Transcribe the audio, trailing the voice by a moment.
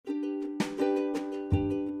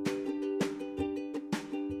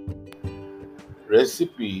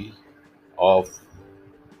Recipe of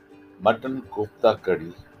mutton kofta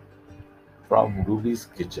curry from Ruby's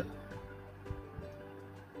Kitchen.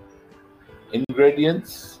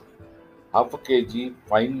 Ingredients: half a kg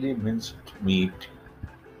finely minced meat,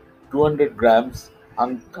 200 grams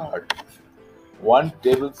hung card, 1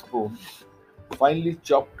 tablespoon finely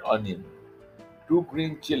chopped onion, 2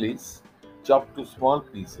 green chilies chopped to small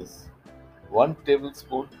pieces, 1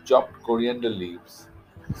 tablespoon chopped coriander leaves,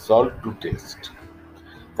 salt to taste.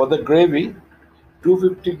 For the gravy,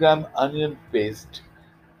 250-gram onion paste,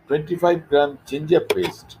 25-gram ginger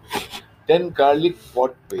paste, 10 garlic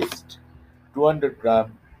pot paste,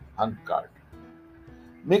 200-gram hung card.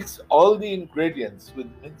 Mix all the ingredients with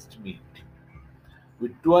minced meat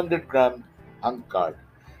with 200-gram hung card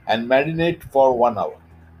and marinate for 1 hour.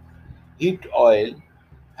 Heat oil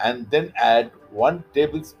and then add 1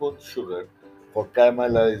 tablespoon sugar for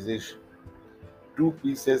caramelization, 2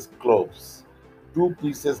 pieces cloves, 2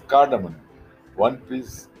 pieces cardamom, 1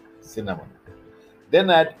 piece cinnamon. Then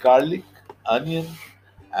add garlic, onion,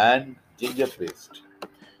 and ginger paste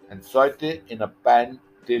and saute in a pan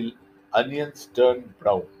till onions turn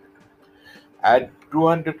brown. Add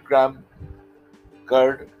 200-gram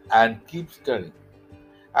curd and keep stirring.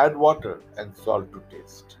 Add water and salt to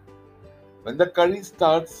taste. When the curry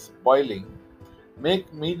starts boiling,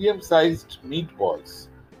 make medium sized meatballs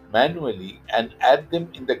manually and add them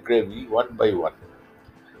in the gravy one by one.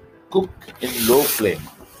 Cook in low flame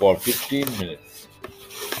for 15 minutes.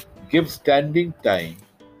 Give standing time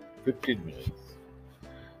 15 minutes.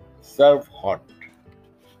 Serve hot.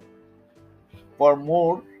 For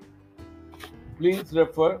more, please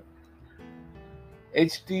refer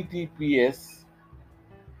https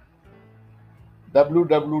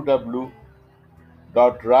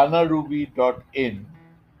www.ranaruby.in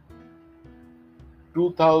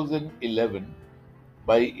 2011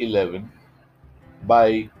 by 11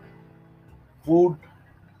 by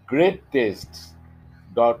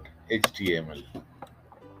foodgreattastes.html.